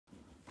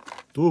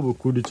どうも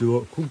こんにち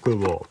は。今回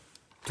は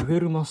デュエ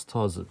ルマスタ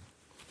ーズ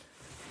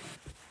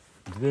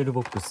デュエル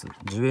ボックス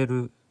ジュ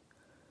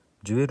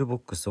エルボッ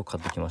クスを買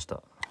ってきました。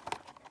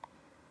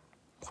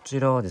こち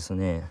らはです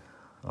ね、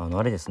あ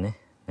れですね、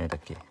何だ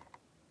っけ、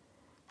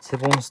セ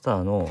ボンスタ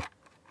ーの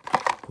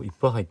いっ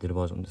ぱい入ってる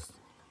バージョンです。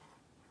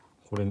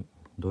これ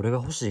どれが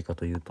欲しいか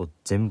というと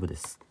全部で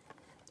す。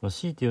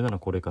強いて言うなら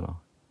これかな。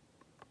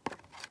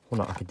ほ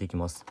な開けていき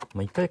ます。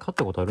一回買っ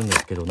たことあるんで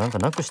すけど、なんか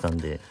なくしたん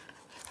で、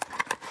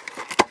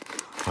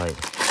はい、よ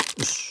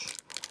し。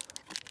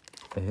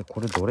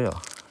これどれや。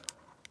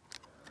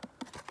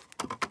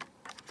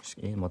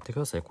待ってく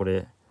ださい。こ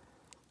れ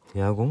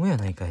ヘアゴムや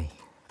ないかい。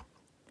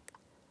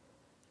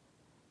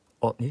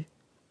違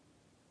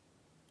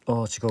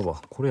う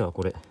わ。これや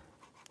これ。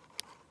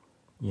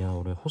いや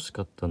俺欲し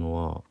かったの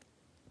は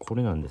こ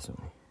れなんですよ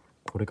ね。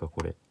これか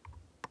これ。ち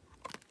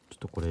ょっ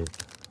とこれ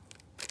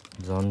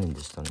残念で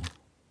したね。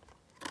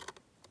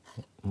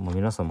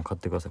皆さんも買っ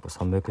てください。これ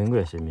300円ぐ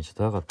らいしてめっちゃ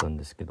高かったん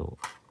ですけど、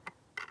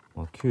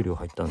給料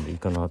入ったんでいい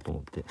かなと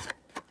思って。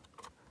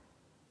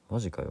マ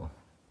ジかよ。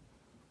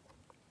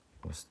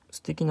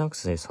素敵なアク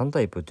セサリー3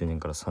タイプっていうねん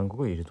から3個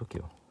ぐらい入れとけ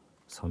よ。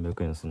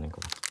300円すんねんか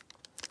ら。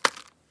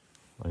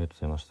ありがとうご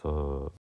ざいました。